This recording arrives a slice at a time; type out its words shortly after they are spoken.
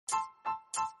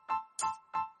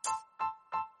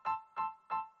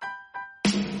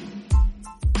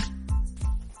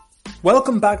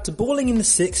Welcome back to Balling in the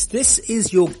Six. This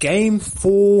is your Game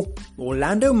 4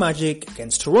 Orlando Magic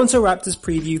against Toronto Raptors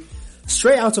preview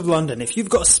straight out of London. If you've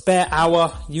got a spare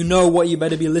hour, you know what you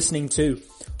better be listening to.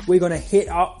 We're going to hit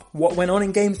up what went on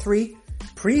in Game 3,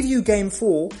 preview Game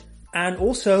 4, and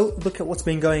also look at what's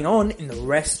been going on in the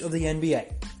rest of the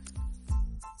NBA.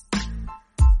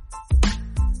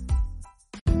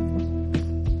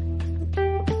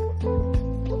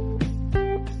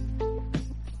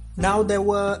 Now, there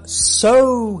were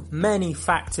so many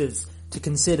factors to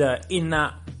consider in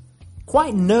that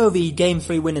quite nervy Game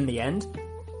 3 win in the end,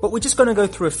 but we're just going to go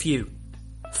through a few.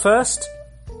 First,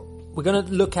 we're going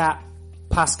to look at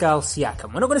Pascal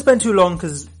Siakam. We're not going to spend too long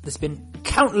because there's been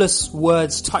countless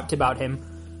words typed about him,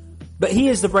 but he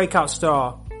is the breakout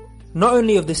star, not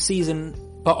only of this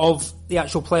season, but of the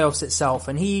actual playoffs itself,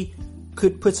 and he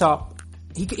could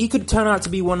he could turn out to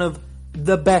be one of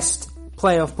the best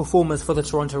playoff performers for the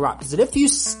Toronto Raptors. And if you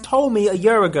told me a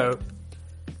year ago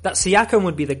that Siakam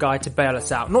would be the guy to bail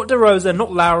us out, not DeRozan,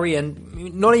 not Lowry,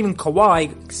 and not even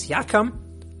Kawhi, Siakam,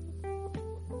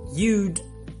 you'd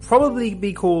probably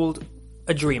be called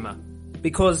a dreamer.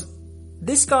 Because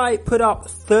this guy put up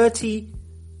 30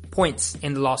 points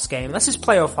in the last game. That's his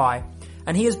playoff high.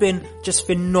 And he has been just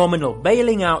phenomenal,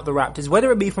 bailing out the Raptors,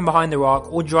 whether it be from behind the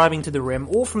arc, or driving to the rim,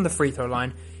 or from the free throw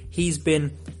line. He's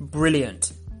been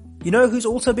brilliant. You know who's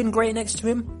also been great next to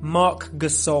him? Marc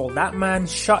Gasol. That man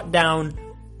shut down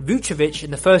Vucevic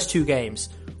in the first two games.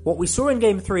 What we saw in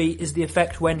Game 3 is the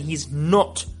effect when he's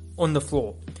not on the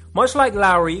floor. Much like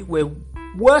Lowry, we're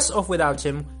worse off without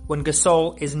him when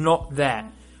Gasol is not there.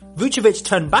 Vucevic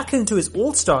turned back into his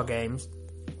all-star games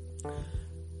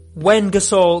when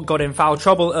Gasol got in foul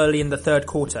trouble early in the third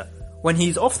quarter. When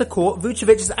he's off the court,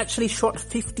 Vucevic has actually shot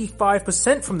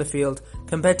 55% from the field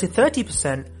compared to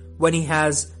 30% when he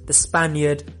has the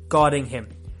Spaniard guarding him.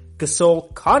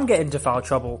 Gasol can't get into foul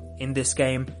trouble in this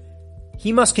game.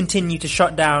 He must continue to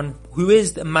shut down who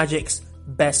is the Magic's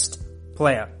best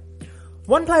player.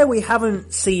 One player we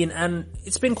haven't seen, and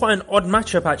it's been quite an odd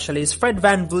matchup actually, is Fred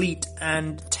VanVleet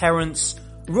and Terrence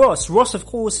Ross. Ross, of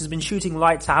course, has been shooting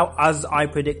lights out, as I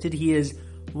predicted. He is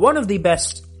one of the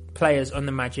best players on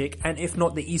the Magic, and if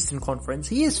not the Eastern Conference,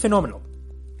 he is phenomenal.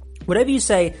 Whatever you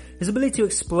say, his ability to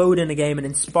explode in a game and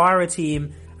inspire a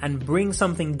team and bring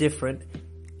something different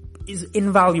is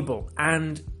invaluable,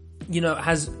 and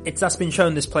that's been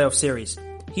shown this playoff series.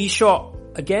 He shot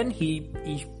again.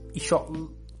 He shot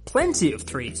plenty of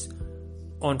threes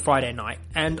on Friday night,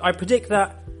 and I predict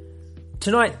that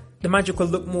tonight the Magic will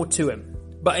look more to him.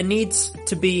 But it needs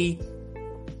to be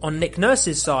on Nick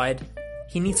Nurse's side.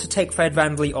 He needs to take Fred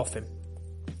VanVleet off him.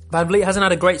 VanVleet hasn't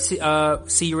had a great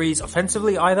series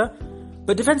offensively either,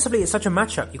 but defensively it's such a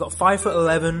matchup. You've got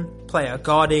 5'11" player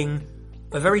guarding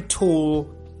a very tall,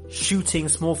 shooting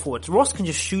small forward. Ross can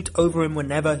just shoot over him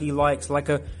whenever he likes, like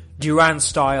a Durant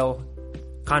style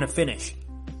kind of finish.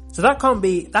 So that can't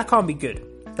be good.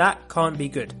 That can't be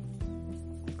good.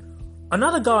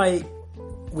 Another guy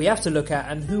we have to look at,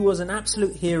 and who was an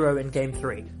absolute hero in Game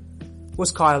 3,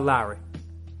 was Kyle Lowry.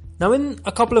 Now, in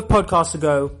a couple of podcasts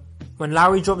ago, when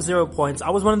Lowry dropped 0 points, I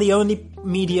was one of the only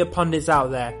media pundits out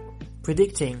there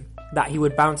predicting that he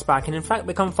would bounce back and in fact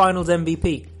become Finals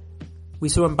MVP. We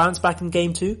saw him bounce back in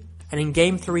Game 2, and in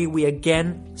Game 3 we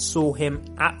again saw him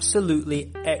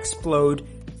absolutely explode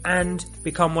and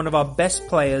become one of our best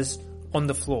players on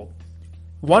the floor.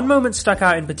 One moment stuck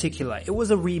out in particular. It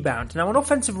was a rebound. Now, an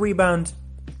offensive rebound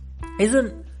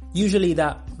isn't usually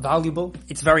that valuable.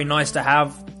 It's very nice to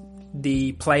have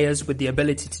the players with the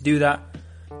ability to do that,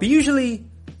 but usually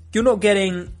you're not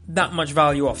getting that much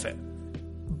value off it.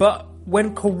 But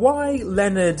when Kawhi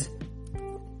Leonard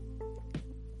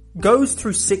goes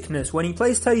through sickness, when he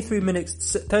plays 33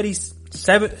 minutes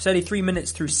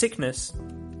through sickness,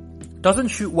 doesn't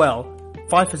shoot well,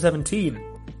 5 for 17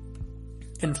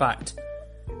 in fact,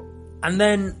 and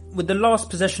then with the last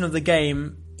possession of the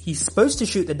game, he's supposed to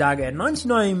shoot the dagger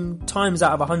 99 times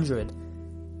out of 100.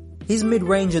 His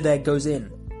mid-ranger there goes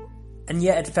in, and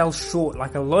yet it fell short.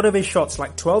 Like a lot of his shots,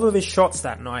 like 12 of his shots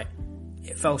that night,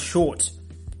 it fell short.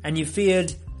 And you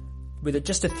feared, with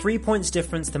just a 3 points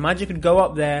difference, the Magic could go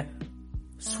up there,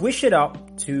 swish it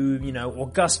up to,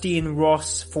 Augustine,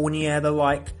 Ross, Fournier, the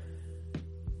like,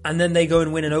 and then they go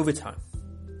and win in overtime.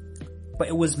 But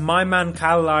it was my man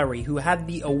Kyle Lowry who had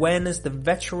the awareness, the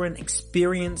veteran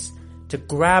experience to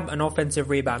grab an offensive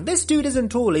rebound. This dude isn't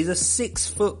tall, he's a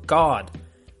 6-foot guard,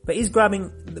 but he's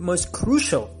grabbing the most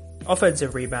crucial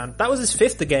offensive rebound. That was his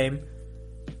 5th game.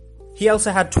 He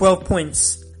also had 12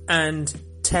 points and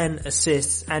 10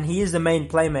 assists, and he is the main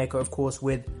playmaker, of course,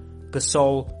 with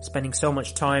Gasol spending so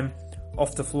much time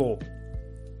off the floor.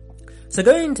 So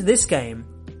going into this game,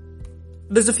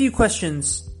 there's a few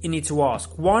questions you need to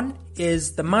ask. One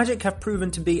is the Magic have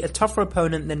proven to be a tougher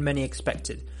opponent than many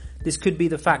expected. This could be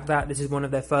the fact that this is one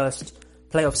of their first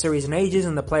playoff series in ages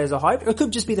and the players are hyped. Or it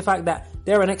could just be the fact that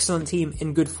they're an excellent team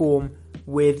in good form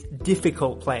with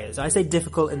difficult players. I say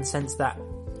difficult in the sense that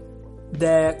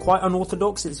they're quite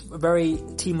unorthodox. It's a very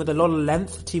team with a lot of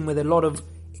length, team with a lot of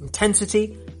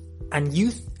intensity and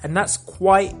youth, and that's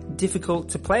quite difficult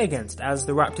to play against, as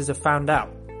the Raptors have found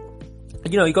out.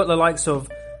 You know, you got the likes of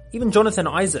even Jonathan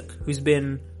Isaac, who's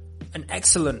been an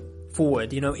excellent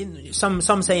forward, you know, in some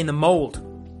say in the mold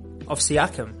of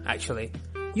Siakam, actually.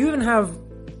 You even have,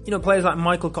 you know, players like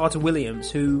Michael Carter-Williams,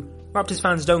 who Raptors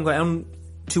fans don't get on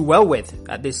too well with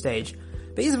at this stage.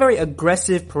 But he's a very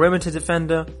aggressive perimeter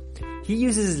defender. He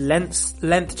uses his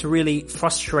length to really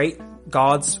frustrate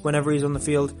guards whenever he's on the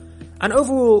field. And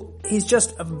overall, he's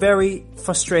just a very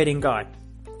frustrating guy.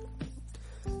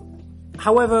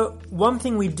 However, one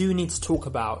thing we do need to talk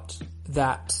about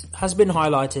that has been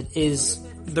highlighted is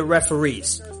the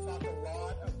referees.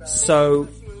 So,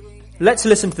 let's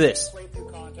listen to this.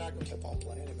 Kept on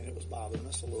playing. I mean, it was bothering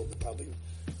us a little bit, probably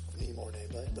me more than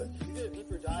anybody. But you did a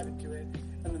deeper dive into it,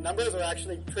 and the numbers are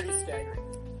actually pretty staggering.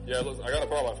 Yeah, look, I got to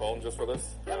borrow my phone just for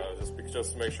this,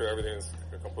 just to make sure everything is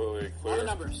completely clear. A lot of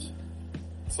numbers.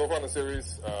 So far in the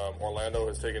series, Orlando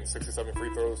has taken 67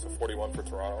 free throws to 41 for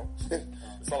Toronto.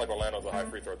 It's not like Orlando's a high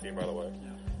free throw team, by the way.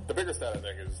 The bigger stat, I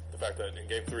think, is the fact that in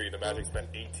Game 3, the Magic spent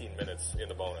 18 minutes in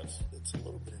the bonus. it's a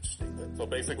little bit interesting. But So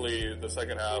basically, the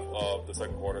second half of the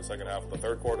second quarter, second half of the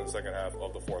third quarter, and the second half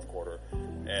of the fourth quarter.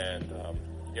 And,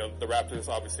 you know, the Raptors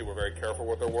obviously were very careful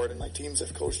with their wording. my teams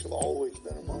have coached have always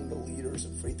been among the leaders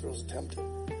in free throws attempted.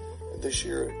 And this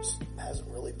year, it hasn't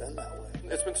really been that way.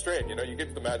 It's been strange. You know, you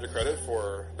give the Magic credit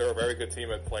for they're a very good team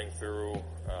at playing through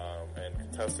and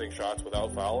contesting shots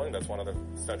without fouling. That's one of the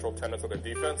central tenets of their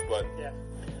defense. But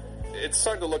it's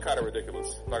starting to look kind of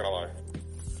ridiculous. Not gonna lie.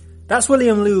 That's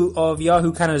William Liu of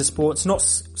Yahoo Canada Sports, not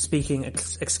speaking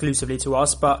exclusively to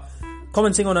us, but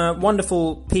commenting on a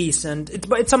wonderful piece, and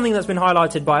it's something that's been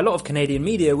highlighted by a lot of Canadian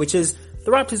media, which is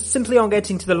the Raptors simply aren't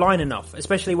getting to the line enough,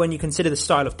 especially when you consider the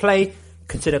style of play,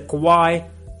 consider Kawhi,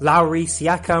 Lowry,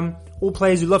 Siakam, all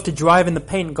players who love to drive in the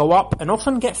paint, go up, and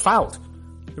often get fouled.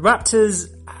 The Raptors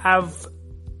have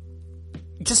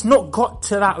just not got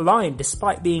to that line,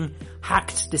 despite being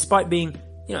hacked, despite being,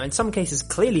 you know, in some cases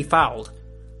clearly fouled.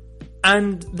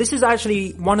 And this is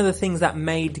actually one of the things that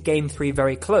made Game 3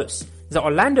 very close. Is that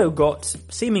Orlando got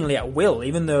seemingly at will,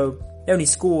 even though they only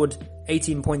scored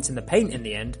 18 points in the paint in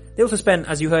the end. They also spent,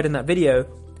 as you heard in that video,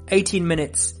 18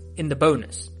 minutes in the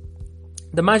bonus.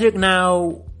 The Magic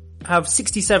now have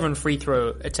 67 free throw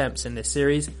attempts in this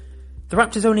series. The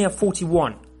Raptors only have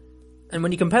 41. And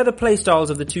when you compare the play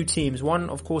styles of the two teams, one,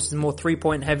 of course, is more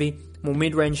three-point heavy, more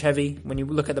mid-range heavy when you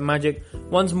look at the Magic.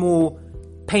 One's more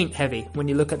paint heavy when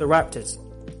you look at the Raptors.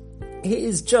 It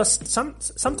is just,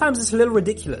 sometimes it's a little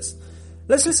ridiculous.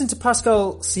 Let's listen to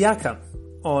Pascal Siakam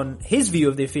on his view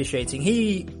of the officiating.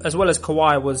 He, as well as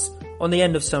Kawhi, was on the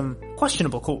end of some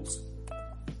questionable calls.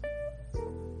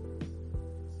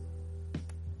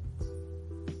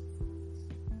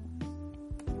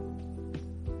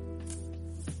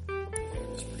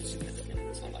 It's pretty significant.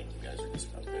 It's not like you guys are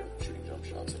just out there shooting jump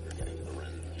shots and you're getting to the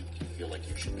rim. You feel like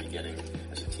you should be getting,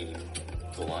 as a team,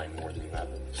 the line more than you have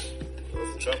been.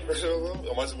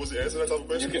 Was the answer to that type of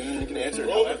question? You can answer it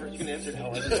however. You can answer it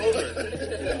however.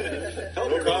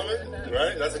 No comment,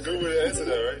 right? That's a good way to answer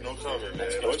that, right? No comment, man.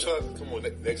 Don't try. Come on,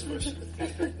 next question.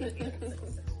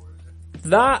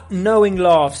 That knowing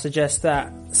laugh suggests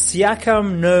that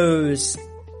Siakam knows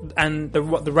and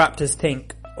what the Raptors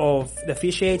think of the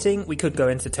officiating. We could go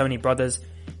into Tony Brothers'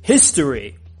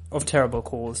 history of terrible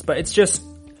calls, but it's just,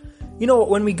 you know what,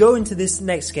 when we go into this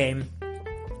next game,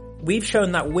 we've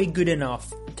shown that we're good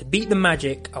enough to beat the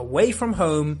Magic away from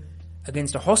home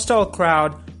against a hostile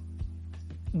crowd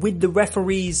with the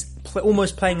referees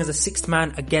almost playing as a sixth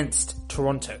man against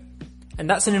Toronto. And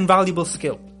that's an invaluable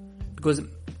skill because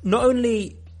not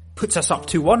only puts us up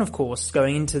 2-1, of course,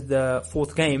 going into the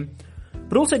fourth game,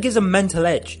 but also gives a mental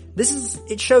edge.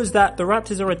 It shows that the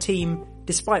Raptors are a team,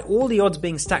 despite all the odds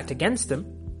being stacked against them,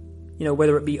 you know,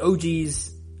 whether it be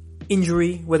OG's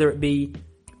injury, whether it be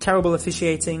terrible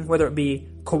officiating, whether it be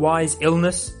Kawhi's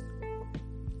illness,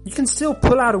 you can still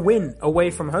pull out a win away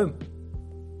from home.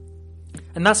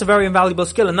 And that's a very invaluable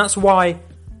skill, and that's why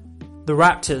the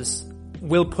Raptors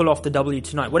will pull off the W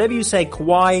tonight. Whatever you say,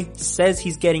 Kawhi says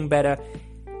he's getting better.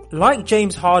 Like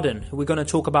James Harden, who we're going to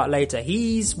talk about later,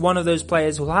 he's one of those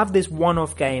players who'll have this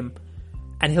one-off game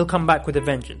and he'll come back with a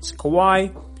vengeance.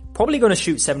 Kawhi, probably going to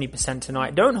shoot 70%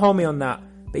 tonight. Don't hold me on that.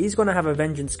 but he's going to have a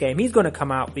vengeance game. He's going to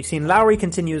come out. We've seen Lowry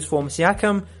continue his form,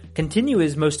 Siakam continue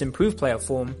his most improved player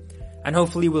form, and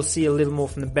hopefully we'll see a little more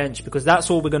from the bench, because that's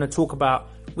all we're going to talk about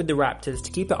with the Raptors.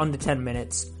 To keep it under 10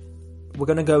 minutes, we're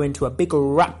going to go into a big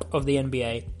wrap of the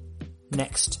NBA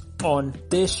next on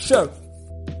this show.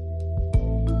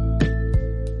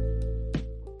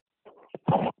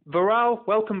 Viral,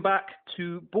 welcome back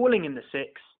to Balling in the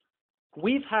Six.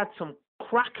 We've had some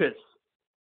crackers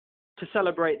to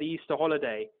celebrate the Easter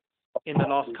holiday in the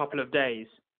last couple of days.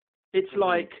 It's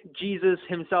like Jesus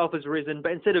himself has risen,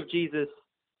 but instead of Jesus,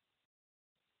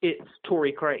 it's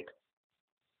Torrey Craig.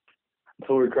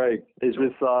 Torrey Craig. Is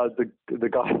this the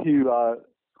guy who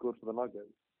scored for the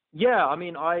Nuggets? Yeah, I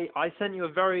mean, I sent you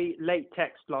a very late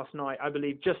text last night, I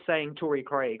believe, just saying Torrey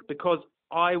Craig, because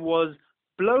I was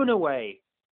blown away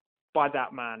by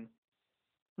that man.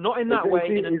 Not in that way.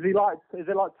 Is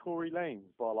it like Tory Lanez,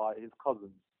 but like his cousin?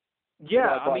 Yeah,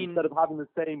 I mean, instead of having the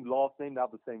same last name, they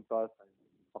have the same first name.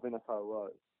 I think that's how it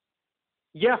works.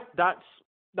 Yeah,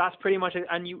 that's pretty much it.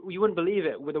 And you wouldn't believe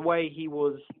it with the way he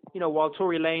was, while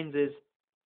Tory Lanez is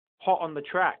hot on the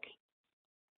track,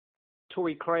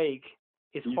 Torrey Craig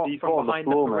is hot from behind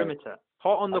the perimeter. Mate.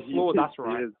 Hot on the floor, that's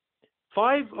right.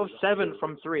 5 of 7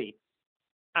 from 3.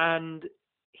 And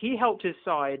he helped his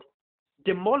side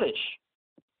demolish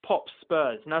Pop's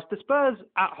Spurs. Now, the Spurs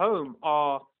at home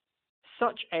are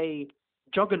such a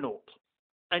juggernaut,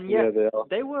 and yet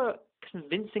they were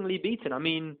convincingly beaten. I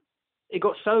mean, it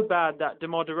got so bad that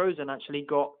DeMar DeRozan actually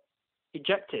got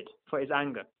ejected for his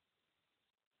anger.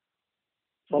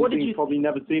 Something you've probably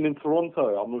never seen in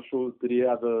Toronto. I'm not sure. Did he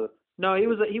ever? No, he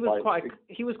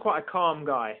was quite a calm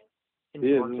guy in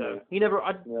Toronto. He never.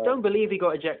 I don't believe he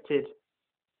got ejected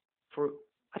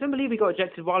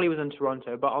while he was in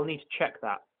Toronto, but I'll need to check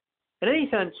that. In any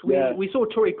sense, we saw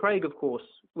Torrey Craig, of course,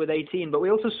 with 18, but we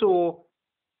also saw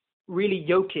really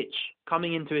Jokic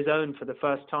coming into his own for the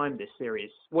first time this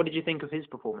series. What did you think of his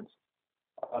performance?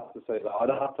 I have to say that. I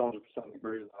don't have to 100%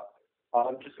 agree with that.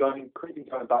 I'm just quickly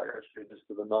going back actually just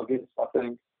to the Nuggets. I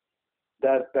think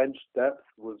their bench depth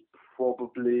was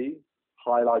probably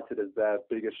highlighted as their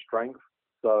biggest strength.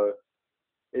 So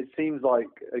it seems like,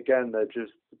 again, they're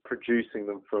just producing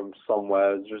them from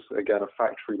somewhere. It's just, again, a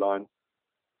factory line.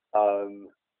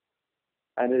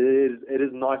 And it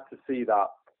is nice to see that.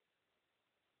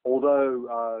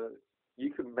 Although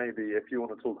you could maybe, if you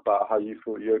want to talk about how you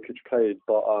thought Jokic played,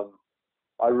 but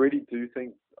I really do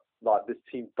think like this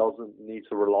team doesn't need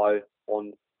to rely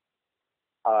on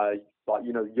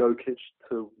Jokic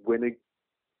to win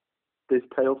this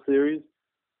playoff series.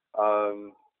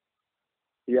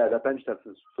 Their bench depth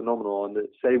is phenomenal, and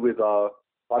say with I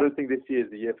don't think this year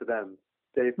is the year for them.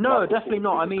 No, definitely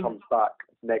not. I mean, comes back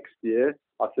next year,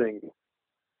 I think,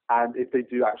 and if they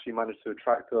do actually manage to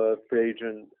attract a free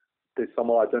agent this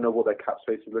summer, I don't know what their cap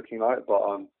space is looking like, but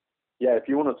if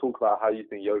you want to talk about how you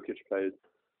think Jokic played.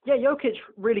 Yeah, Jokic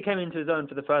really came into his own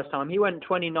for the first time. He went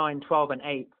 29, 12, and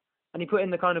 8, and he put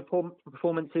in the kind of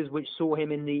performances which saw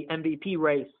him in the MVP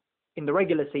race in the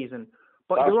regular season.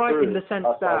 But you're right in the sense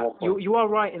that you are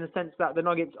right in the sense that the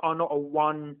Nuggets are not a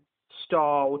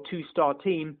 1-star or 2-star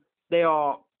team. They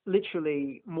are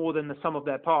literally more than the sum of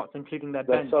their parts, including their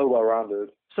bench. They're so well-rounded.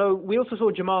 So we also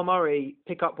saw Jamal Murray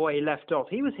pick up where he left off.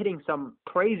 He was hitting some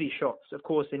crazy shots, of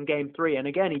course, in Game 3. And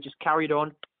again, he just carried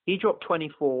on. He dropped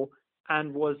 24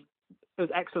 and it was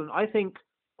excellent. I think,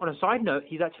 on a side note,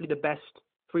 he's actually the best,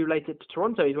 related to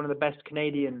Toronto, he's one of the best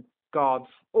Canadian guards.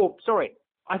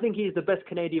 I think he's the best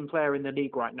Canadian player in the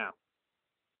league right now.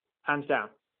 Hands down.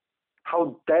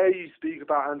 How dare you speak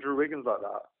about Andrew Wiggins like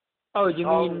that? Oh, do you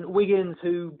mean Wiggins,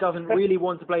 who doesn't really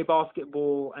want to play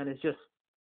basketball and is just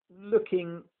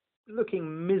looking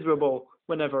miserable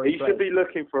whenever he plays? He should be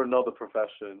looking for another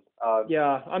profession.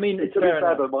 I mean, it's fair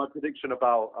enough. Though, my prediction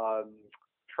about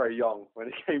Trae Young, when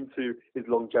it came to his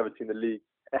longevity in the league,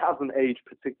 it hasn't aged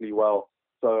particularly well.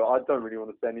 So I don't really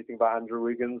want to say anything about Andrew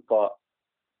Wiggins, but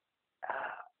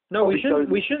no, we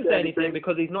shouldn't say anything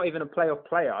because he's not even a playoff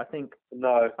player. I think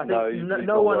no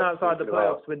one outside the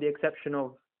playoffs, with the exception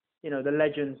of the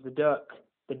legends, the Dirk,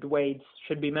 the Dwaynes,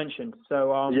 should be mentioned.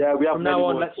 So we have from now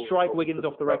on, let's strike Wiggins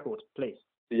off the record, please.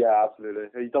 Yeah, absolutely.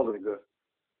 He doesn't exist.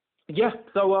 Yeah.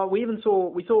 So we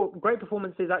saw great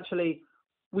performances. Actually,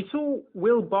 we saw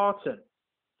Will Barton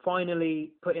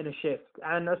finally put in a shift,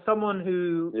 and as someone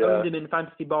who owned him in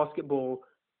fantasy basketball,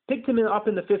 picked him up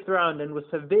in the 5th round and was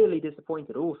severely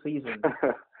disappointed all season.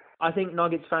 I think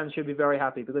Nuggets fans should be very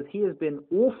happy because he has been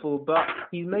awful, but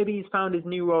he's found his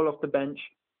new role off the bench.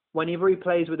 Whenever he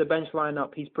plays with a bench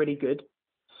lineup, he's pretty good.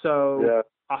 So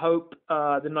I hope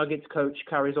the Nuggets coach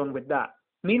carries on with that.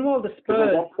 Meanwhile, the 'Cause Spurs.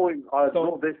 at one point,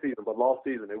 not this season, but last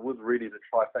season, it was really the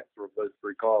trifecta of those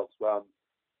three guards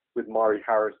with Murray,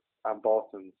 Harris, and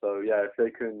Barton. So yeah, if they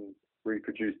can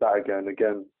reproduce that again,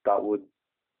 that would.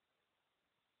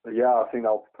 Yeah, I think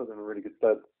that'll put them in really good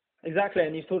stead. Exactly,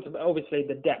 and you talked about obviously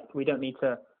the depth. We don't need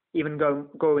to even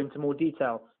go into more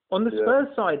detail. On the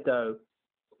Spurs side, though,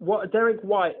 Derek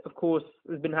White, of course,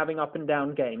 has been having up and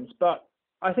down games, but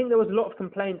I think there was a lot of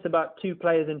complaints about two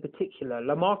players in particular,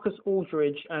 LaMarcus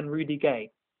Aldridge and Rudy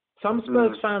Gay. Some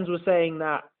Spurs fans were saying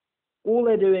that all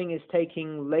they're doing is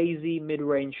taking lazy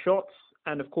mid-range shots,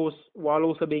 and of course, while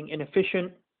also being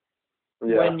inefficient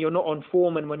when you're not on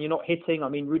form and when you're not hitting. I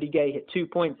mean, Rudy Gay hit 2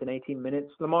 points in 18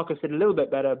 minutes. LaMarcus did a little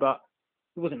bit better, but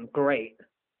it wasn't great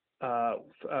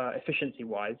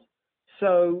efficiency-wise.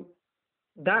 So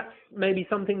that's maybe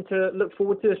something to look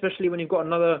forward to, especially when you've got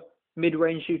another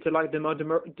mid-range shooter like DeMar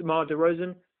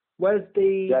DeRozan. Where's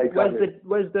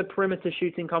the perimeter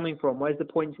shooting coming from? Where's the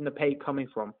points in the paint coming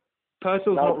from?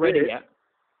 Purcell's not ready yet.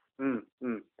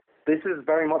 This is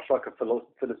very much like a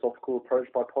philosophical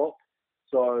approach by Pop.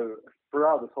 So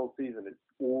throughout this whole season, it's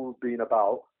all been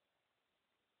about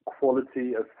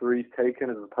quality of threes taken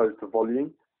as opposed to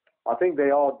volume. I think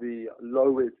they are the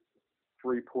lowest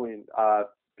three-point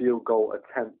field goal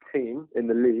attempt team in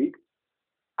the league,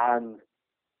 and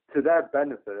to their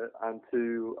benefit and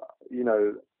to,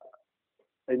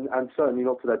 and certainly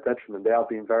not to their detriment, they have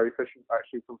been very efficient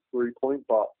actually from three-point,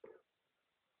 but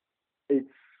it's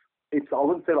I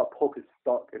wouldn't say like Pop is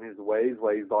stuck in his ways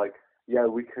where he's like, yeah,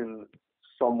 we can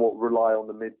somewhat rely on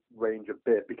the mid-range a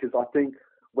bit, because I think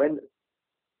when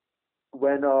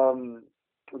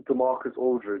DeMarcus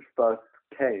Aldridge first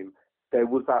came, there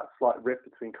was that slight rift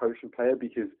between coach and player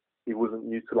because he wasn't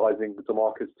utilizing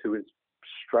DeMarcus to his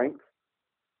strength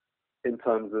in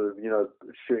terms of,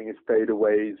 shooting his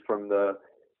fadeaways from the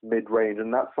mid-range.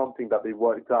 And that's something that they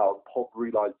worked out. Pop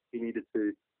realized he needed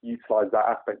to utilize that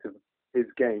aspect of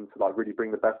his game to like really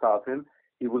bring the best out of him.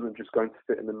 He wasn't just going to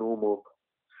fit in the normal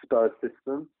Spurs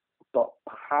system, but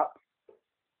perhaps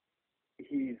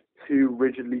he's too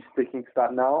rigidly sticking to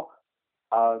that now.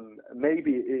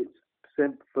 Maybe it's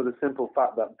for the simple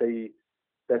fact that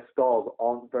their stars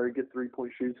aren't very good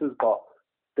three-point shooters, but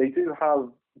they do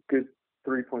have good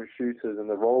three-point shooters and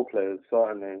the role players,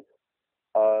 certainly.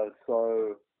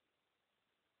 So,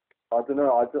 I don't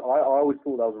know. I always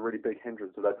thought that was a really big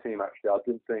hindrance to their team, actually. I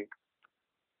didn't think...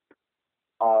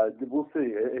 we'll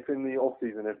see if in the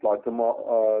off-season, if like DeMar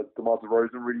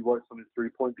DeRozan really works on his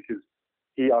three-point, because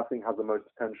he, I think, has the most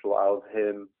potential out of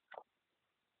him,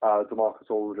 DeMarcus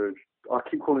Aldridge. I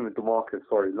keep calling him DeMarcus,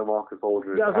 sorry, LaMarcus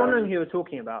Aldridge. Yeah, I was wondering who you were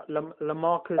talking about,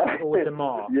 LaMarcus or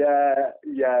DeMar.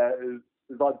 Yeah,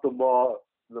 it's like DeMar,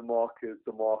 LaMarcus,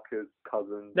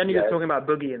 Cousins. Then you're talking about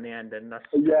Boogie in the end, and that's...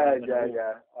 Yeah.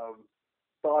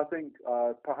 But I think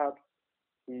perhaps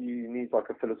he needs like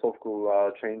a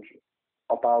philosophical change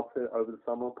about it over the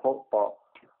summer, Pop, but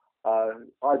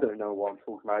I don't know what I'm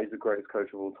talking about. He's the greatest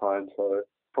coach of all time, so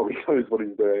probably knows what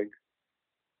he's doing.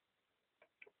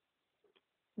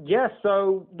 Yeah,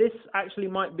 so this actually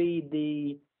might be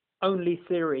the only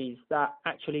series that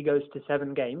actually goes to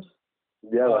 7 games.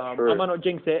 Yeah, that's true. I might not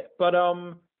jinx it, but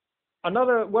one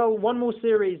more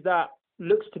series that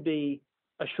looks to be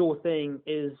a sure thing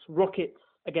is Rockets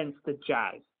against the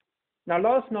Jazz. Now,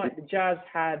 last night, the Jazz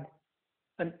had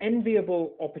an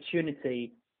enviable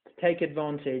opportunity to take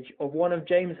advantage of one of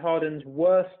James Harden's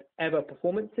worst ever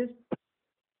performances.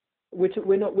 We're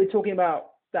talking about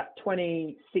that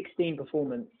 2016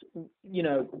 performance,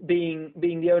 being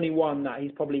the only one that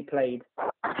he's probably played a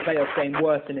playoff game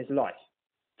worse in his life.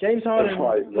 James Harden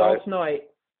last night,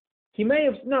 he may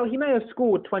have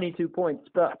scored 22 points,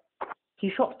 but he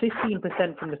shot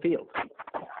 15% from the field.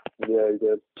 Yeah, he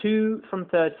did. 2 from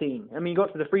 13. I mean, he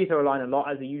got to the free throw line a lot,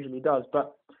 as he usually does,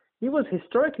 but he was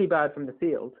historically bad from the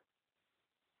field.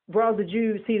 Well, did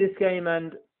you see this game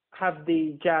and have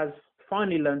the Jazz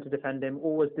finally learn to defend him,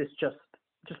 or was this just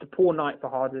a poor night for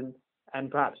Harden and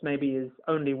perhaps maybe his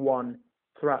only one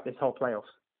throughout this whole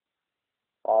playoffs?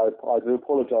 I do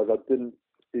apologise. I didn't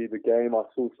see the game. I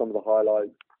saw some of the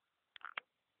highlights.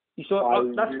 You saw?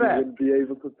 That's fair. I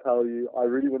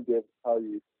really wouldn't be able to tell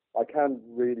you. I can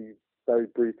really very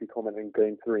briefly comment on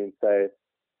Game 3 and say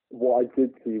what I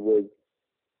did see was,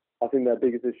 I think their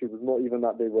biggest issue was not even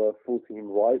that they were forcing him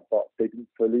right, but they didn't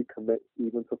fully commit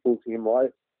even to forcing him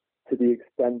right, to the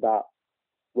extent that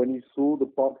when you saw the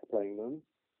Bucks playing them,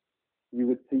 you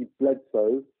would see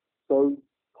Bledsoe so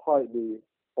tightly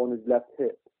on his left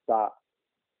hip that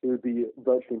it would be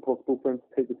virtually impossible for him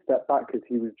to take a step back because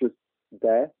he was just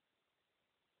there.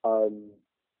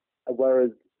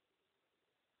 Whereas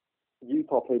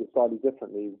Utah played it slightly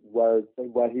differently, where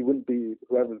he wouldn't be,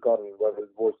 whoever's guarding him, whether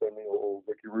it's Royce O'Neal or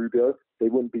Ricky Rubio, they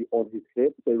wouldn't be on his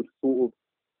hip. They would sort of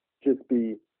just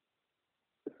be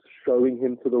showing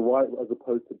him to the right, as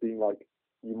opposed to being like,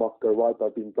 you must go right, by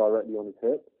being directly on his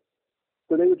hip.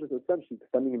 So they were just essentially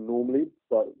defending him normally,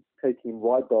 but taking him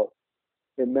right, but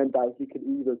it meant that he could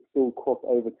either still cross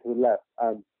over to the left,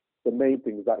 and the main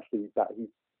thing is actually that he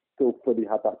still fully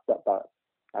had that step back,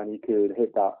 and he could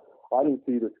hit that. I didn't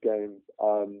see this game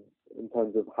in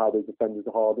terms of how they defended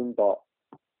Harden, but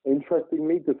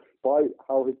interestingly, despite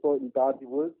how historically bad he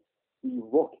was, the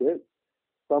Rockets,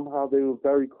 somehow they were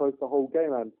very close the whole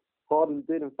game, and Harden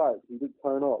did, in fact, he did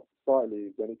turn up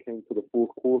slightly when it came to the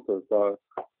fourth quarter, so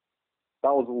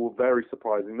that was all very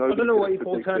surprising. I don't know what you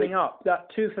call turning up. That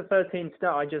 2 for 13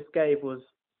 stat I just gave was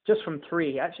just from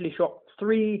 3. He actually shot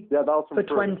 3 that was from for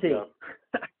 20. Yeah.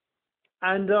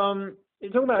 And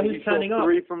you're talking about who's turning up.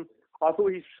 I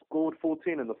thought he scored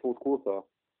 14 in the fourth quarter.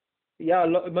 Yeah,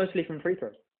 mostly from free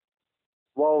throws.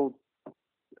 Well,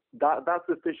 that's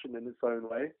efficient in its own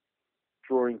way,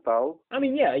 drawing fouls. I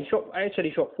mean, yeah, I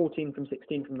actually shot 14 from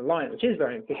 16 from the line, which is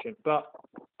very efficient, but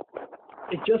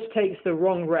it just takes the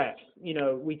wrong refs. You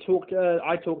know,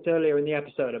 I talked earlier in the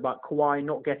episode about Kawhi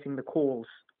not getting the calls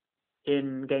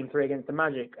in Game 3 against the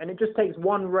Magic, and it just takes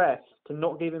one ref to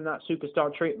not give him that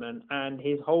superstar treatment, and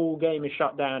his whole game is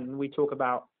shut down, and we talk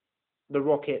about the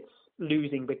Rockets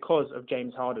losing because of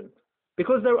James Harden.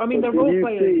 Because they're role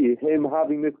players. You see him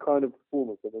having this kind of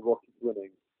performance and the Rockets winning.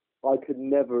 I could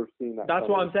never have seen that. That's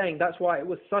what I'm saying. That's why it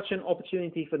was such an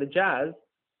opportunity for the Jazz,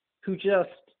 who just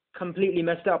completely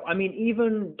messed up. I mean,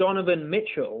 even Donovan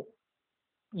Mitchell,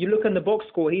 you look at the box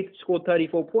score, he scored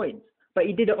 34 points, but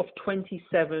he did it off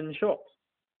 27 shots.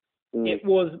 It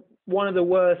was one of the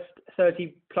worst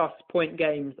 30-plus point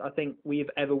games I think we've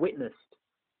ever witnessed.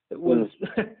 It was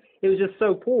it was just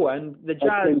so poor, and the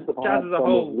Jazz as a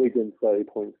whole. Wiggins 30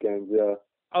 points games, yeah.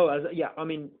 Oh, yeah. I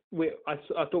mean, I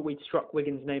thought we'd struck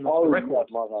Wiggins' name off the record.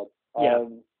 My bad.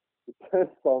 Yeah.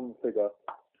 Some figure.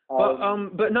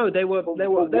 But no, they were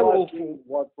all.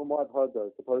 From what I've heard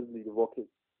though, supposedly the Rockets'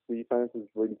 defense is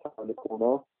really turned the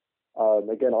corner.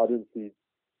 Again, I didn't see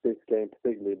this game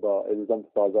particularly, but it was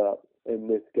emphasized that in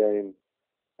this game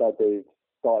that they've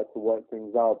started to work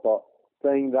things out. But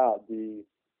saying that, the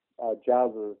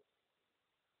Jazz are,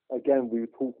 again, we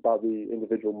talked about the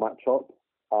individual matchup.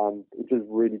 It just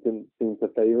really didn't seem to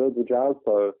favour the Jazz.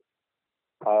 So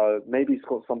maybe it's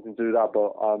got something to do with that.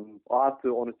 But I have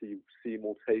to honestly see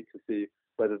more tape to see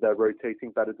whether they're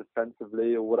rotating better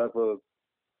defensively or whatever.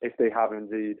 If they have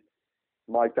indeed,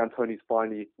 Mike D'Antoni's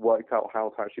finally worked out how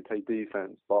to actually play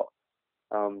defense. But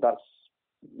that's,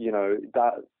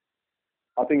 that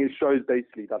I think it shows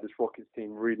basically that this Rockets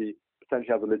team really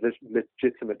potentially has a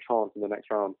legitimate chance in the next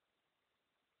round.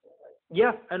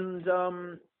 Yeah, and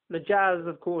the Jazz,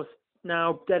 of course,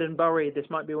 now dead and buried. This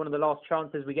might be one of the last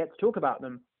chances we get to talk about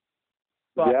them.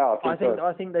 But yeah,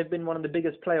 I think they've been one of the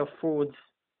biggest playoff frauds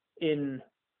in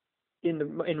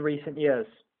recent years.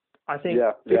 I think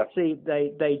fifth seed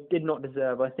they did not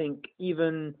deserve. I think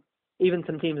even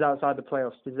some teams outside the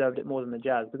playoffs deserved it more than the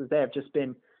Jazz, because they have just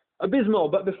been abysmal.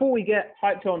 But before we get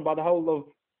hyped on by the whole of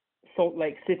Salt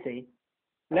Lake City,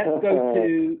 let's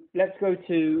go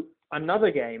to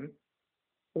another game,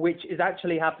 which is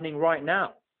actually happening right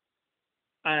now.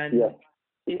 And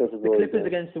it's the Clippers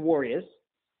against the Warriors.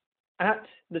 At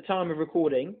the time of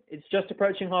recording, it's just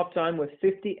approaching halftime with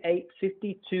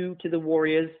 58-52 to the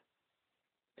Warriors.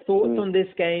 Thoughts on this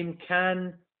game?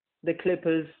 Can the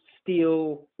Clippers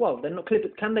steal? Well, they're not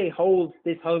Clippers. Can they hold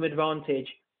this home advantage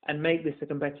and make this a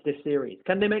competitive series?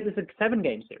 Can they make this a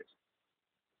 7-game series?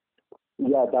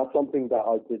 Yeah, that's something that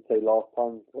I did say last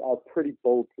time. A pretty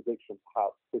bold prediction,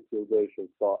 perhaps, 50 audacious,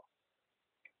 but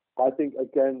I think,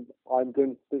 again, I'm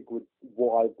going to stick with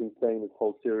what I've been saying this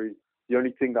whole series. The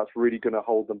only thing that's really going to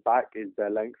hold them back is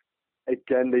their length.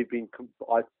 Again, they've been,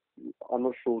 I'm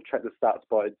not sure, check the stats,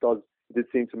 but it did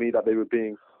seem to me that they were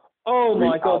being... Oh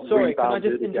my God, sorry, can I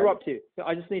just interrupt you?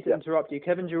 I just need to interrupt you.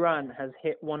 Kevin Durant has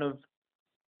hit one of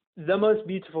the most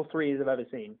beautiful threes I've ever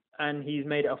seen, and he's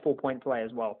made it a 4-point play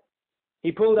as well.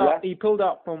 He pulled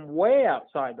up from way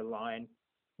outside the line.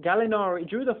 Gallinari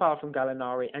drew the foul from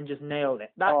Gallinari and just nailed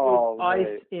it. That is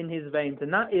ice in his veins,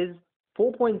 and that is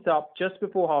 4 points up just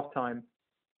before halftime.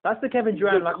 That's the Kevin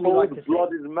Durant like we like to see.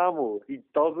 Blood is mammal. He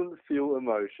doesn't feel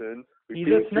emotion. He's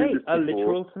a snake, a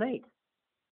literal snake.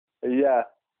 Yeah,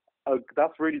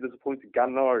 that's really disappointing.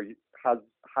 Gallinari has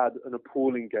had an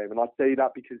appalling game, and I say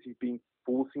that because he's been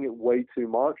forcing it way too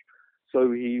much.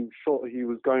 So he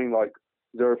was going like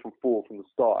 0 from 4 from the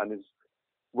start,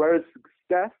 whereas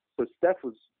Steph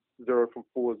was 0 from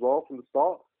 4 as well. well from the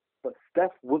start, but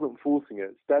Steph wasn't forcing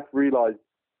it. Steph realized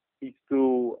he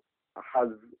still has,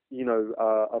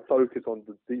 a focus on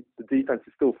the defense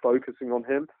is still focusing on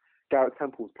him. Garrett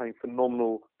Temple was playing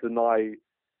phenomenal deny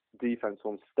defense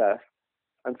on Steph.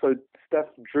 And so Steph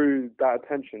drew that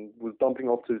attention, was dumping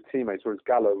off to his teammates, whereas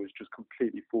Gallo was just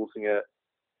completely forcing it,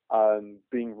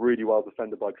 being really well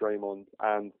defended by Draymond.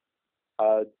 And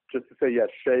just to say,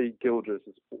 Shai Gilgeous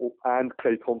and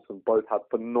Klay Thompson both had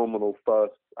phenomenal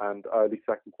first and early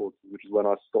second quarters, which is when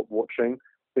I stopped watching.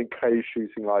 I think Klay's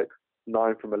shooting like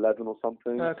 9 from 11 or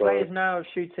something. Klay is now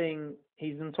shooting,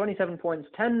 he's on 27 points,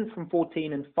 10 from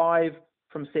 14 and 5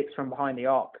 from 6 from behind the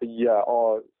arc. Yeah,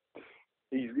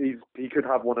 he could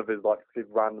have one of his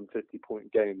random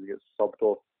 50-point games and get subbed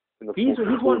off. He's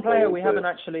one player we haven't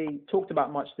actually talked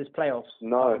about much this playoffs.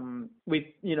 No.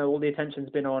 We've, all the attention's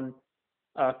been on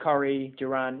Curry,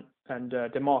 Durant, and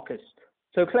DeMarcus.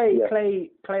 So Klay,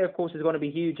 of course, is going to be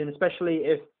huge, and especially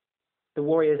if the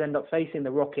Warriors end up facing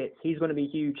the Rockets, he's going to be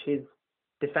huge. His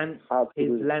defense,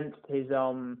 Absolutely. His length,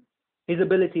 his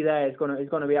ability there is going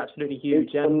to be absolutely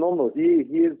huge. It's phenomenal. He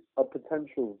is a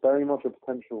potential, very much a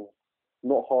potential,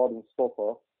 not Harden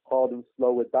stopper, Harden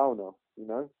slower downer.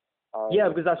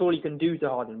 Because that's all you can do to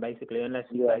Harden basically, unless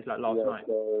he plays like last night.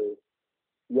 So,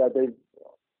 I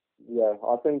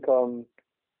think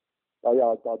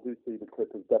I do see the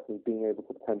Clippers definitely being able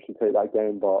to potentially take that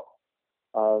game, but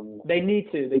they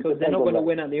need to, because they're not going to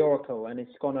win at the Oracle, and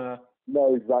it's gonna.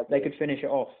 No, exactly. They could finish it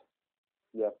off.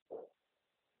 Yeah,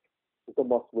 it's a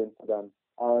must-win for them.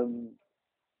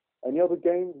 Any other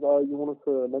games you wanted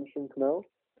to mention, Canal?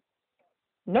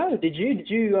 No, did you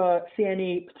see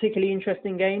any particularly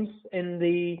interesting games in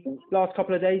the last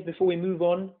couple of days before we move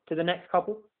on to the next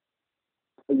couple?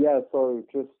 Yeah, so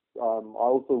just I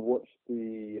also watched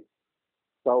the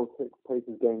Celtics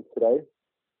Pacers game today.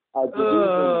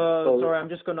 Sorry,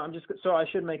 I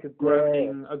should make a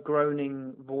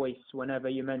groaning voice whenever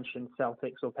you mention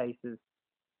Celtics or Pacers.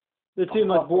 The two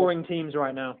most boring teams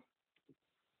right now.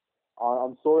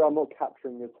 I'm sorry, I'm not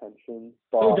capturing your attention.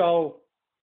 But so dull.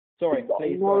 Sorry,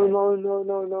 please.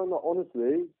 No.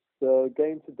 Honestly, the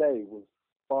game today was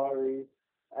fiery.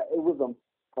 It wasn't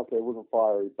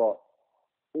fiery, but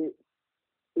it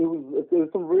was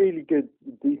some really good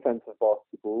defensive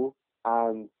basketball,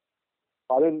 and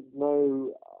I don't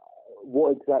know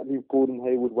what exactly Gordon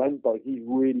Hayward went, but he's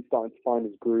really starting to find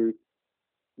his groove.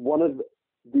 One of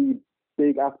the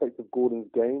big aspects of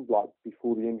Gordon's game, like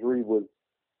before the injury, was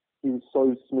he was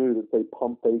so smooth at, say,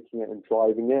 pump faking it and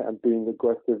driving it and being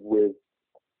aggressive with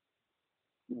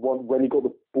when he got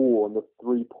the ball on the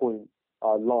 3-point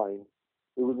line.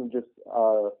 It wasn't just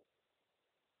a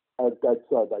dead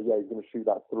cert that, he's going to shoot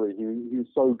that three. He was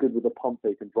so good with the pump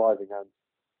fake and driving, and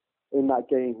in that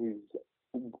game, he's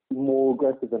more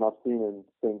aggressive than I've seen him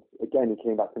since, again, he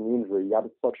came back from the injury. He had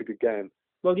such a good game.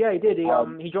 Well, yeah, he did. He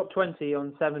dropped 20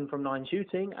 on 7 from 9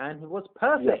 shooting, and he was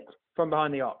perfect from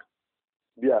behind the arc.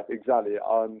 Yeah, exactly.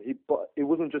 But it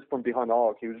wasn't just from behind the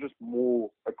arc. He was just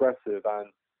more aggressive,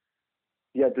 and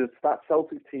that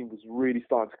Celtics team was really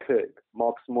starting to click.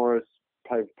 Marcus Morris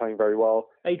playing very well.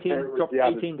 18, dropped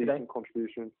 18 today.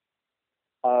 Contribution.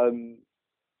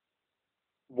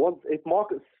 If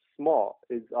Marcus Smart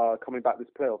is coming back this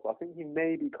playoff, I think he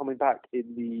may be coming back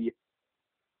in the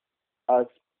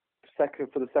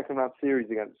second round series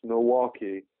against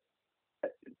Milwaukee.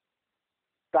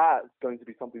 That's going to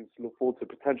be something to look forward to.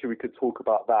 Potentially, we could talk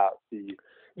about that.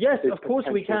 Yes, of course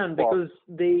we can, because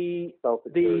the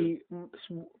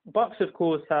Bucks, of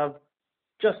course, have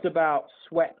just about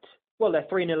swept. Well, they're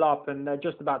 3-0 up, and they're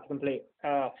just about to complete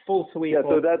a full sweep. Yeah,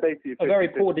 so they're basically a very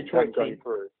poor Detroit team.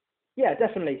 Yeah,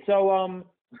 definitely. So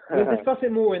we'll discuss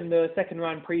it more in the second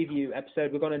round preview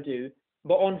episode we're going to do.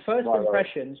 But on first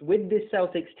impressions, with this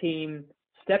Celtics team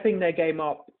stepping their game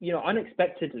up,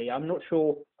 unexpectedly, I'm not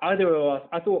sure either of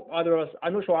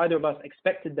us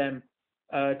expected them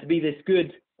to be this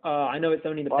good. I know it's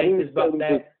only the Pacers, but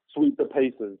they're sweep the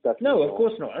Pacers. No, of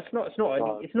course not.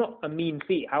 It's not a mean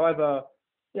feat. However,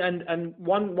 and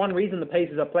one reason the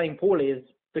Pacers are playing poorly is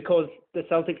because the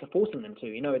Celtics are forcing them to.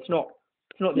 It's not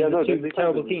two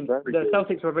terrible teams. The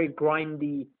Celtics are a very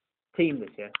grindy team this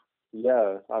year.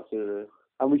 Yeah, absolutely.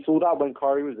 And we saw that when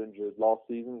Kyrie was injured last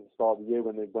season, at the start of the year,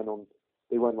 when they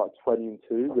went like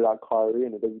 20-2 without Kyrie,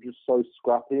 and they were just so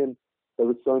scrappy, and there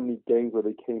were so many games where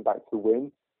they came back to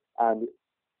win. And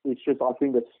it's just, I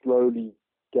think they're slowly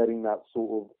getting that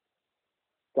sort of,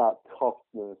 that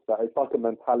toughness, that it's like a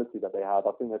mentality that they have.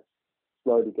 I think they're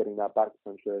slowly getting that back,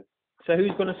 essentially. So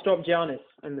who's going to stop Giannis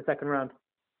in the second round?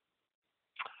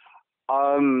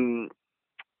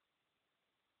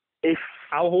 if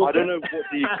Al Horford? I don't know what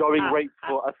the going rates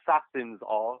for assassins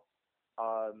are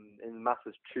in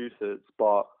Massachusetts,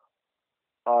 but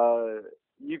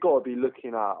you got to be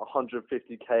looking at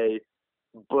 150k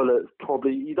bullets.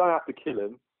 Probably you don't have to kill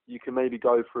him. You can maybe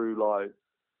go through like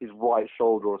his right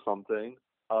shoulder or something.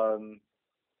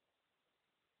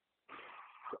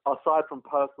 Aside from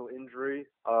personal injury,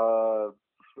 who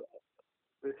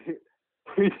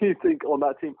do you think on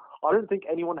that team? I don't think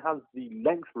anyone has the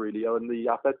length really and the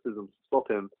athleticism to stop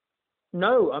him.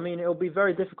 No, I mean, it'll be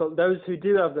very difficult. Those who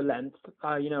do have the length,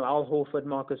 Al Horford,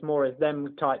 Marcus Morris,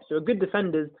 them types, who are good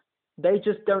defenders, they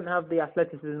just don't have the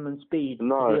athleticism and speed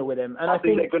to deal with him. And I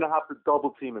think they're going to have to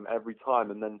double team him every time,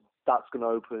 and then that's going to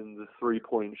open the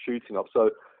 3-point shooting up.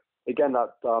 So, again,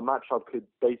 that matchup could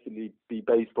basically be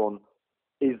based on,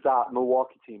 is that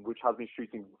Milwaukee team, which has been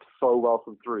shooting so well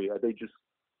from three, are they just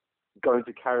going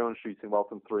to carry on shooting well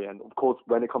from three? And, of course,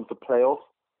 when it comes to playoffs,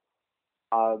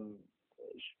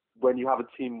 when you have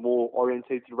a team more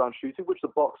orientated around shooting, which the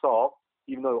Bucks are,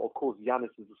 even though, of course,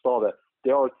 Giannis is the star there,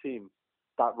 they are a team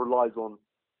that relies on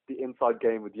the inside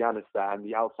game with Giannis there and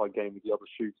the outside game with the other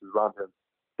shooters around him.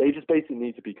 They just basically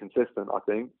need to be consistent, I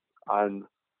think. And,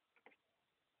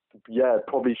 yeah,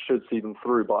 probably should see them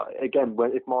through. But, again,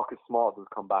 if Marcus Smart does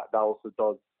come back, that also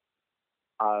does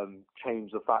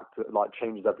change the factor,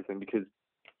 changes everything, because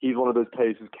he's one of those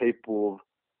players who's capable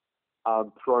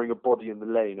of throwing a body in the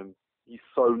lane, and he's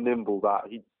so nimble that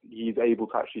he's able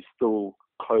to actually still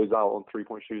close out on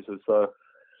 3-point shooters. So,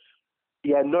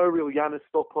 yeah, no real Giannis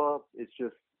stopper. It's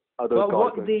just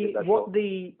what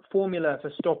the formula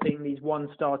for stopping these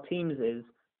one-star teams is,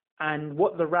 and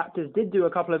what the Raptors did do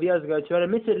a couple of years ago to an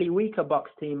admittedly weaker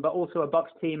Bucks team, but also a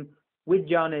Bucks team with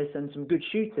Giannis and some good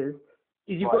shooters,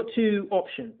 is you've got two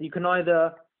options. You can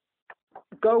either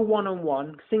go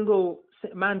one-on-one, single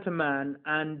man-to-man,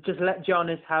 and just let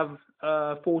Giannis have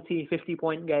a 40,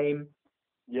 50-point game,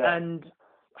 and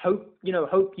hope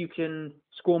you can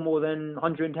score more than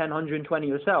 110, 120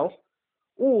 yourself.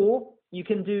 Or you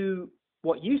can do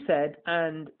what you said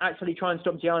and actually try and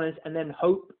stop Giannis, and then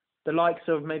hope the likes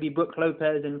of maybe Brook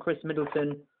Lopez and Chris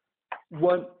Middleton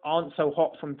aren't so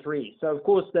hot from three. So, of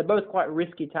course, they're both quite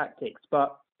risky tactics,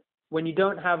 but when you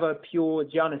don't have a pure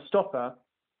Giannis stopper,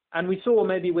 and we saw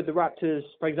maybe with the Raptors,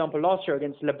 for example, last year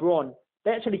against LeBron,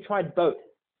 they actually tried both,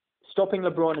 stopping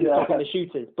LeBron and stopping the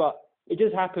shooters. But it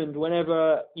just happened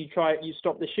whenever you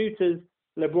stop the shooters,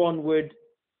 LeBron would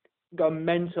go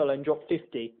mental and drop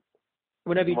 50.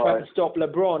 Whenever you try to stop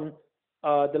LeBron,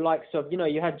 the likes of,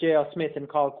 you had J.R. Smith and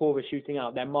Kyle Korver shooting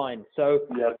out their mind. So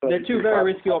they're two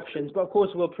very risky options. But of course,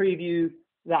 we'll preview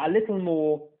that a little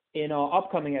more in our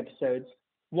upcoming episodes.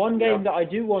 One game that I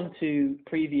do want to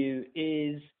preview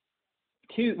is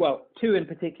two in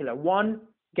particular. One,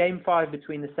 Game 5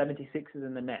 between the 76ers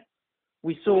and the Nets.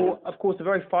 We saw, of course, a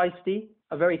very feisty,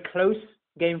 a very close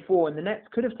Game 4, and the Nets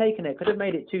could have taken it, could have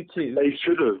made it 2-2. They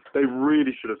should have. They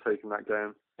really should have taken that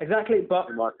game. Exactly, but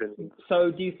in my opinion.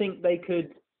 So do you think they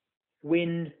could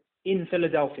win in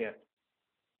Philadelphia?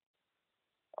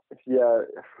 Yeah,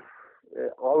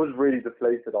 I was really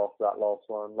deflated after that last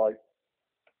one.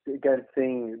 Again,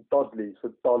 seeing Dudley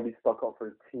stuck up for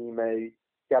his teammate.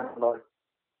 He had a nice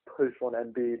push on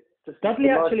Embiid. Dudley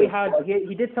actually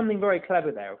he did something very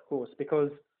clever there, of course,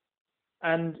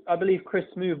 and I believe Chris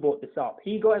Smoove brought this up.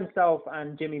 He got himself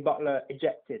and Jimmy Butler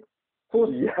ejected. Of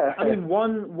course,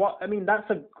 that's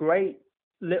a great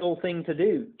little thing to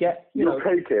do. You'll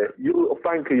take it.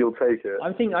 Frankly, you'll take it.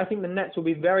 I think the Nets will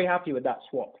be very happy with that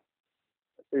swap.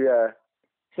 Yeah.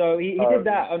 So he did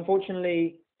that.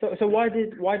 Unfortunately, so why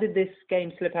did this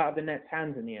game slip out of the Nets'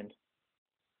 hands in the end?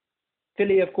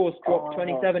 Philly, of course, dropped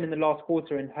 27 in the last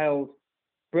quarter and held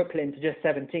Brooklyn to just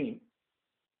 17.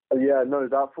 Yeah, no,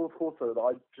 that fourth quarter,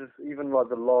 even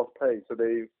the last play, so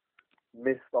they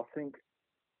missed, I think,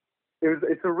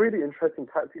 it's a really interesting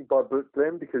tactic by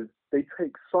Brooklyn because they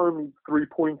take so many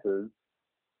 3-pointers,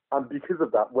 and because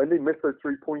of that, when they miss those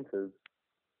 3-pointers,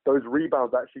 those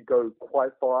rebounds actually go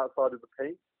quite far outside of the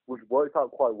paint, which works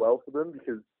out quite well for them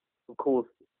because, of course,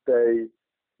 they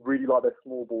really like their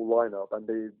small ball lineup,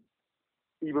 and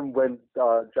even when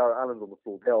Jarrett Allen's on the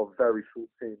floor, they are a very short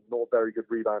team, not a very good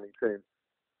rebounding team.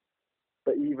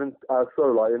 But even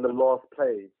in the last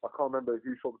play, I can't remember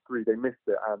who shot the 3, they missed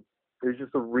it, and it was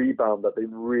just a rebound that they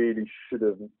really should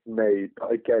have made.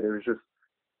 But again, it was just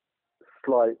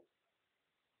slight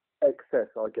excess,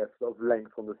 I guess, of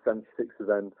length on the 76ers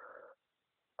end.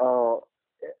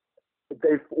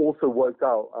 They've also worked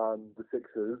out, the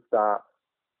Sixers, that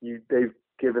they've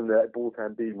given the ball to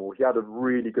Embiid more. He had a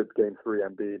really good Game 3,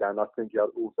 Embiid, and I think he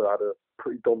also had a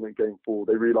pretty dominant Game 4.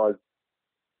 They realised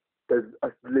there's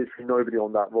literally nobody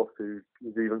on that roster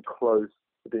who's even close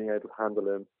to being able to handle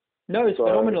him. No, it's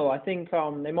phenomenal. I think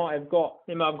they might have got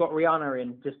Rihanna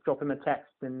in, just drop him a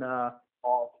text and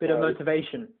bit of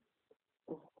motivation.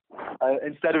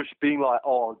 Instead of being like,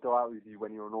 "Oh, I'll go out with you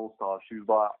when you're an all-star," she was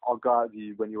like, "I'll go out with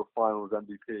you when you're a Finals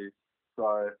MVP."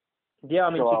 So yeah, I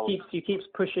mean, she keeps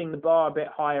pushing the bar a bit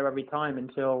higher every time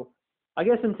until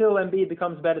Embiid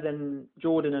becomes better than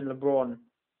Jordan and LeBron.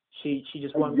 She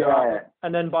just won't go out,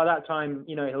 and then by that time,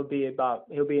 he'll be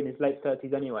in his late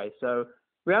 30s anyway. So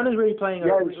Rihanna's really playing.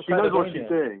 She knows what she's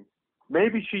doing.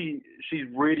 Maybe she's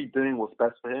really doing what's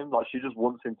best for him. Like, she just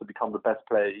wants him to become the best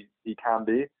player he can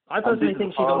be. I personally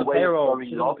think she's on the payroll.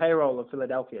 She's on the payroll of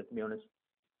Philadelphia, to be honest.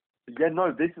 Yeah,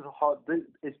 no, this is hard.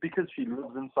 It's because she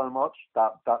loves him so much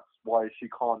that's why she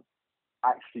can't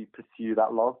actually pursue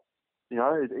that love.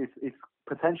 It's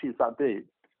potentially it's that big.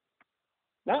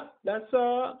 That's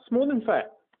more than fair.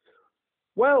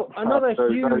 Well, another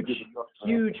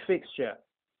huge fixture,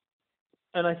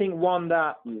 and I think one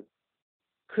that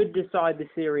could decide the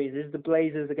series is the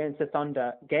Blazers against the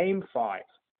Thunder. Game 4,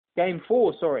 Game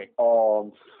 4,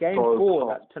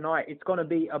 that's tonight. It's going to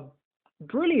be a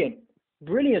brilliant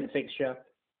fixture.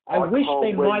 I wish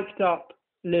they mic'd up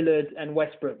Lillard and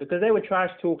Westbrook because they were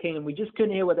trash talking and we just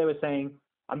couldn't hear what they were saying.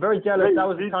 I'm very jealous. That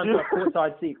was the time to have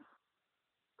courtside seats.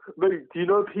 Mate, do you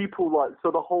know people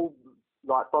the whole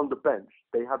Thunder bench,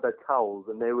 they had their towels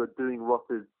and they were doing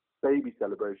Russ's baby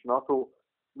celebration. I thought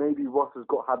maybe Russ has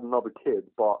had another kid,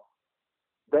 but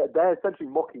they're essentially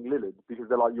mocking Lillard because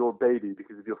they're like, you're a baby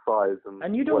because of your size.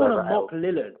 And you don't want to mock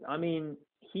Lillard. I mean,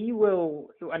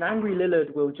 an angry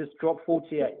Lillard will just drop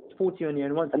 40 on you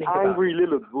and won't think about it. An angry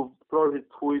Lillard will throw his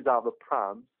toys out the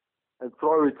pram and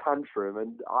throw his tantrum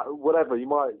and whatever. You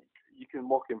can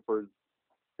mock him for his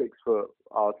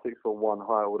 6'1"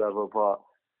 height or whatever, but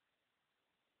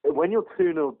when you're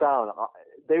 2-0 down,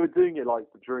 they were doing it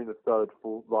during the third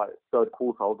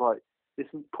quarter. I was like, this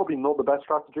is probably not the best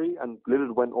strategy, and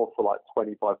Lillard went off for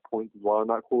 25 points as well in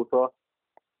that quarter.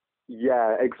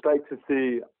 Yeah, expect to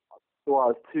see. Well,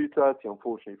 it's 2:30,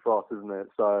 unfortunately for us, isn't it?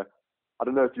 So I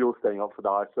don't know if you're staying up for that.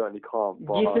 I certainly can't.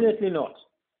 But, definitely not.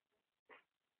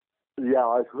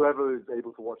 Yeah, whoever is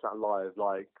able to watch that live,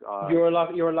 you're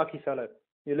a lucky fellow.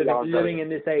 You're living in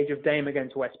this age of Dame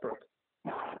against Westbrook.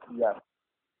 Yeah.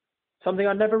 Something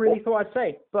I never really thought I'd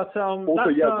say, but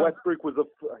Westbrook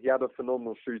he had a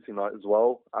phenomenal shooting night as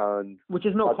well, and which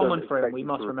is not common for him. We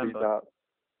must remember. That.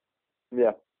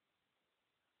 Yeah.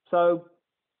 So,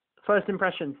 first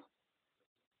impressions.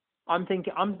 I'm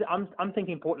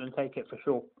thinking Portland take it for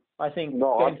sure. I think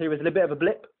Game 3 was a little bit of a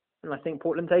blip, and I think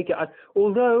Portland take it.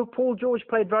 Although Paul George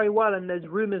played very well, and there's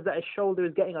rumours that his shoulder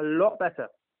is getting a lot better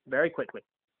very quickly.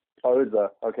 Oh, is there?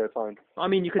 Okay, fine. I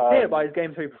mean, you could see it by his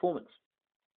Game 3 performance.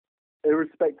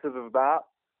 Irrespective of that,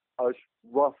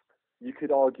 Russ, you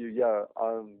could argue,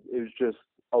 it was just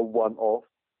a one-off.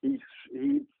 He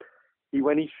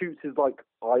when he shoots his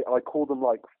I call them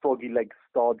froggy leg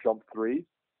star jump threes,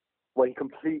 where he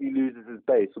completely loses his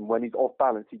base, and when he's off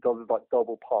balance, he does his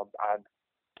double pump and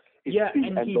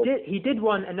he did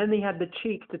one, and then he had the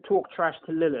cheek to talk trash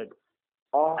to Lillard,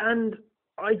 and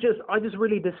I just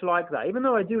really dislike that. Even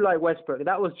though I do like Westbrook,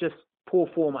 that was just poor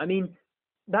form. I mean,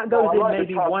 that goes in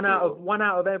maybe one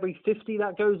out of every 50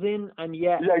 that goes in, and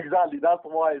yeah, exactly. That's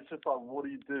why it's just what are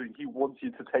you doing? He wants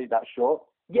you to take that shot.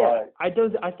 Yeah,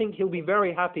 I think he'll be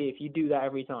very happy if you do that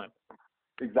every time.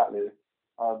 Exactly.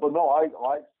 But no,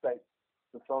 I expect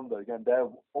the Thunder again. They're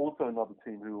also another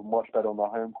team who are much better on their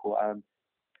home court, and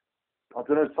I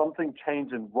don't know, something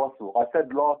changed in Russell. I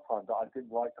said last time that I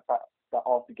didn't like the fact that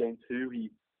after Game 2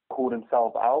 he called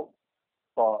himself out,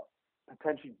 but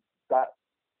potentially that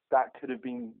could have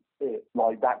been it.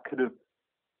 That could have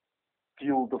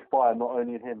fueled the fire not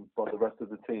only in him but the rest of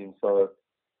the team. So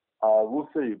we'll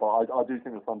see, but I do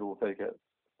think the Thunder will take it.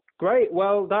 Great.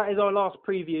 Well, that is our last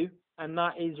preview, and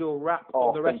that is your wrap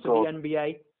of the rest of the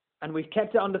NBA. And we've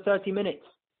kept it under 30 minutes.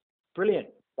 Brilliant.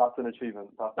 That's an achievement.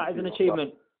 That is an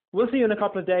achievement. We'll see you in a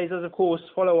couple of days. As of course,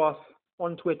 follow us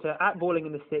on Twitter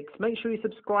 @BallingInTheSix. Make sure you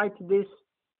subscribe to this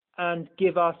and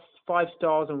give us 5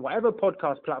 stars on whatever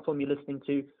podcast platform you're listening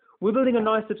to. We're building a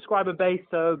nice subscriber base,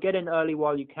 so get in early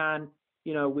while you can.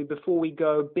 Before we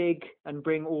go big and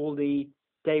bring all the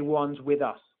day ones with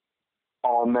us.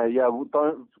 Oh man, yeah.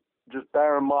 Don't just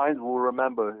bear in mind. We'll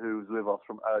remember who's with us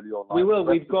from early on. We will.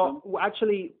 We've got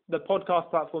the podcast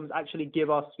platforms give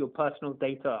us your personal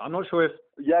data. I'm not sure if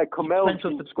Kamel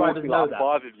potential subscribers know that.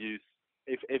 5 of you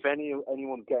if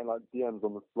anyone's getting like DMs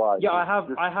on the slide. Yeah,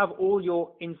 I have all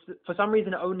your for some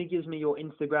reason it only gives me your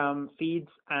Instagram feeds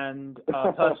and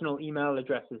personal email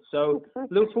addresses. So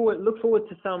look forward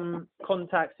to some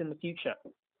contacts in the future,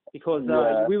 because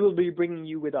we will be bringing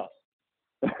you with us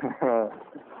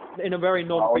in a very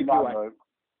non-creepy way.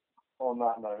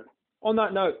 On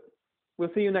that note,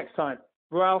 we'll see you next time.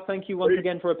 Raul, thank you once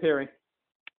again for appearing.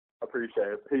 Appreciate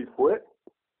it. Peace, boy.